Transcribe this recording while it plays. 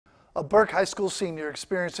A Burke High School senior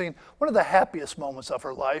experiencing one of the happiest moments of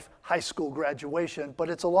her life, high school graduation, but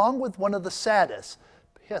it's along with one of the saddest.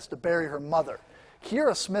 He has to bury her mother.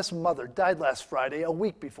 Kiera Smith's mother died last Friday, a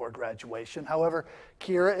week before graduation. However,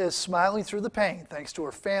 Kiera is smiling through the pain thanks to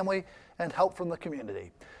her family and help from the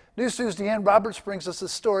community. News 2's Deanne Roberts brings us a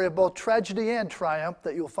story of both tragedy and triumph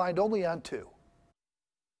that you'll find only on 2.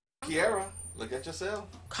 Kiera, look at yourself.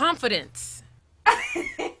 Confidence.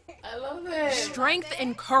 I love it. Strength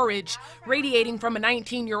and courage radiating from a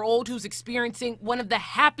 19-year-old who's experiencing one of the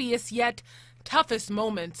happiest yet toughest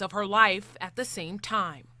moments of her life at the same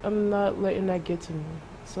time. I'm not letting that get to me,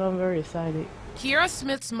 so I'm very excited. Kiera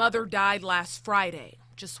Smith's mother died last Friday,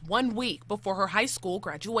 just 1 week before her high school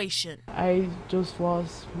graduation. I just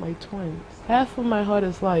lost my twins. Half of my heart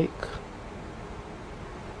is like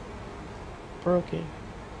broken.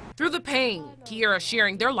 Through the pain, Kiera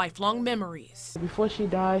sharing their lifelong memories. Before she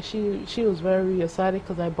died, she was very excited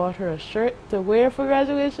because I bought her a shirt to wear for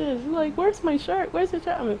graduation. And she's like, "Where's my shirt? Where's the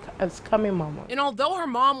shirt?" I mean, it's coming, Mama. And although her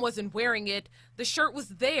mom wasn't wearing it, the shirt was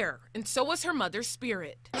there, and so was her mother's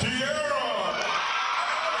spirit.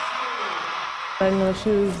 I know she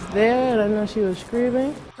was there, and I know she was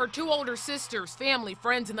screaming. Her 2 older sisters, family,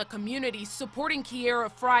 friends, and the community supporting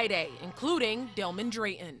Kiera Friday, including Delman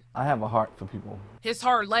Drayton. I have a heart for people. His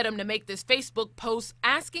heart led him to make this Facebook post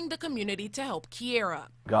asking the community to help Kiera.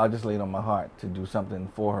 God just laid on my heart to do something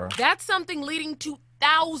for her. That's something leading to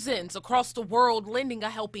thousands across the world lending a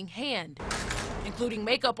helping hand, including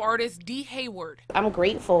makeup artist Dee Hayward. I'm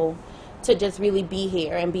grateful to just really be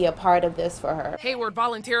here and be a part of this for her. Hayward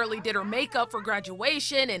voluntarily did her makeup for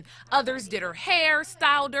graduation, and others did her hair,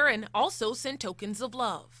 styled her, and also sent tokens of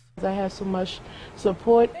love. I had so much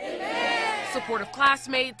support. Supportive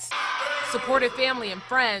classmates, supportive family and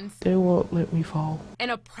friends. They won't let me fall.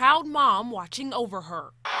 And a proud mom watching over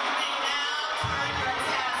her,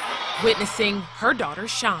 witnessing her daughter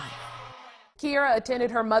shine. Kiera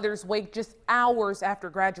attended her mother's wake just hours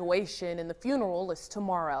after graduation, and the funeral is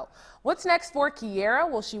tomorrow. What's next for Kiera?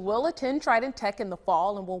 Well, she will attend Trident Tech in the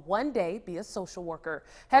fall and will one day be a social worker.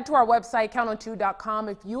 Head to our website, count-on2.com,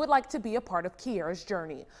 if you would like to be a part of Kiera's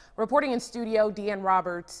journey. Reporting in studio, Deanne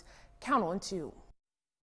Roberts, Count on 2.